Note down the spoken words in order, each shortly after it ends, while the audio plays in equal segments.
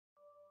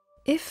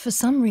If for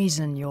some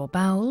reason your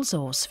bowels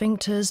or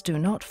sphincters do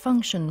not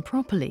function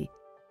properly,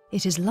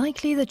 it is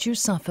likely that you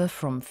suffer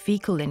from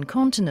fecal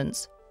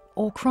incontinence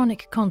or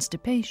chronic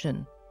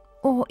constipation,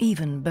 or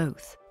even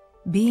both.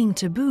 Being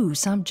taboo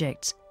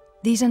subjects,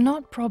 these are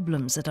not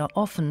problems that are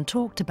often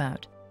talked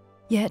about,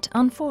 yet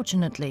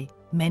unfortunately,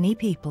 many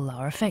people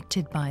are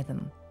affected by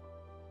them.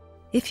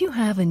 If you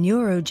have a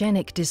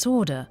neurogenic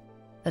disorder,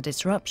 a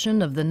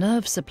disruption of the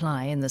nerve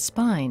supply in the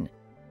spine,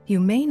 you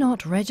may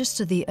not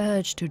register the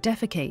urge to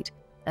defecate,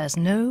 as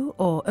no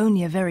or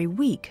only a very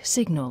weak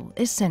signal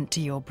is sent to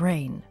your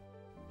brain.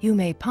 You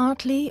may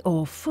partly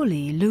or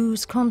fully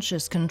lose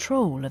conscious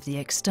control of the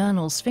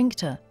external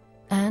sphincter,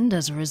 and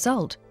as a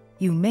result,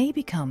 you may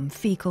become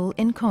fecal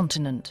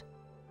incontinent.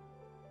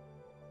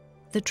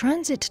 The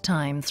transit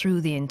time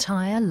through the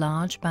entire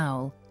large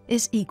bowel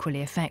is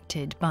equally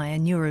affected by a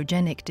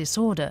neurogenic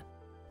disorder,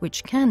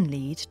 which can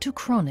lead to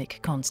chronic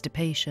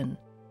constipation.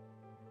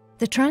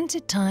 The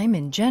transit time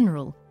in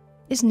general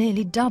is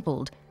nearly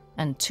doubled,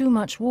 and too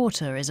much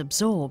water is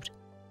absorbed,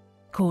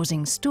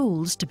 causing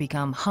stools to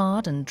become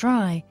hard and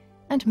dry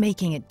and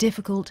making it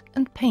difficult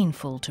and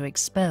painful to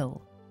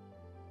expel.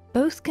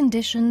 Both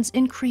conditions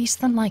increase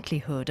the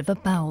likelihood of a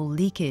bowel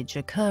leakage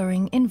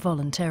occurring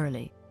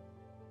involuntarily.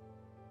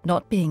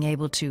 Not being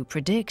able to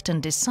predict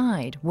and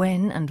decide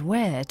when and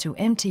where to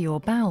empty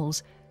your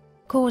bowels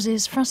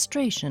causes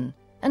frustration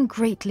and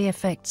greatly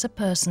affects a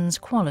person's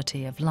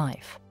quality of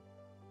life.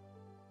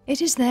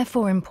 It is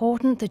therefore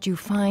important that you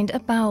find a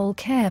bowel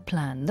care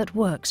plan that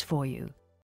works for you.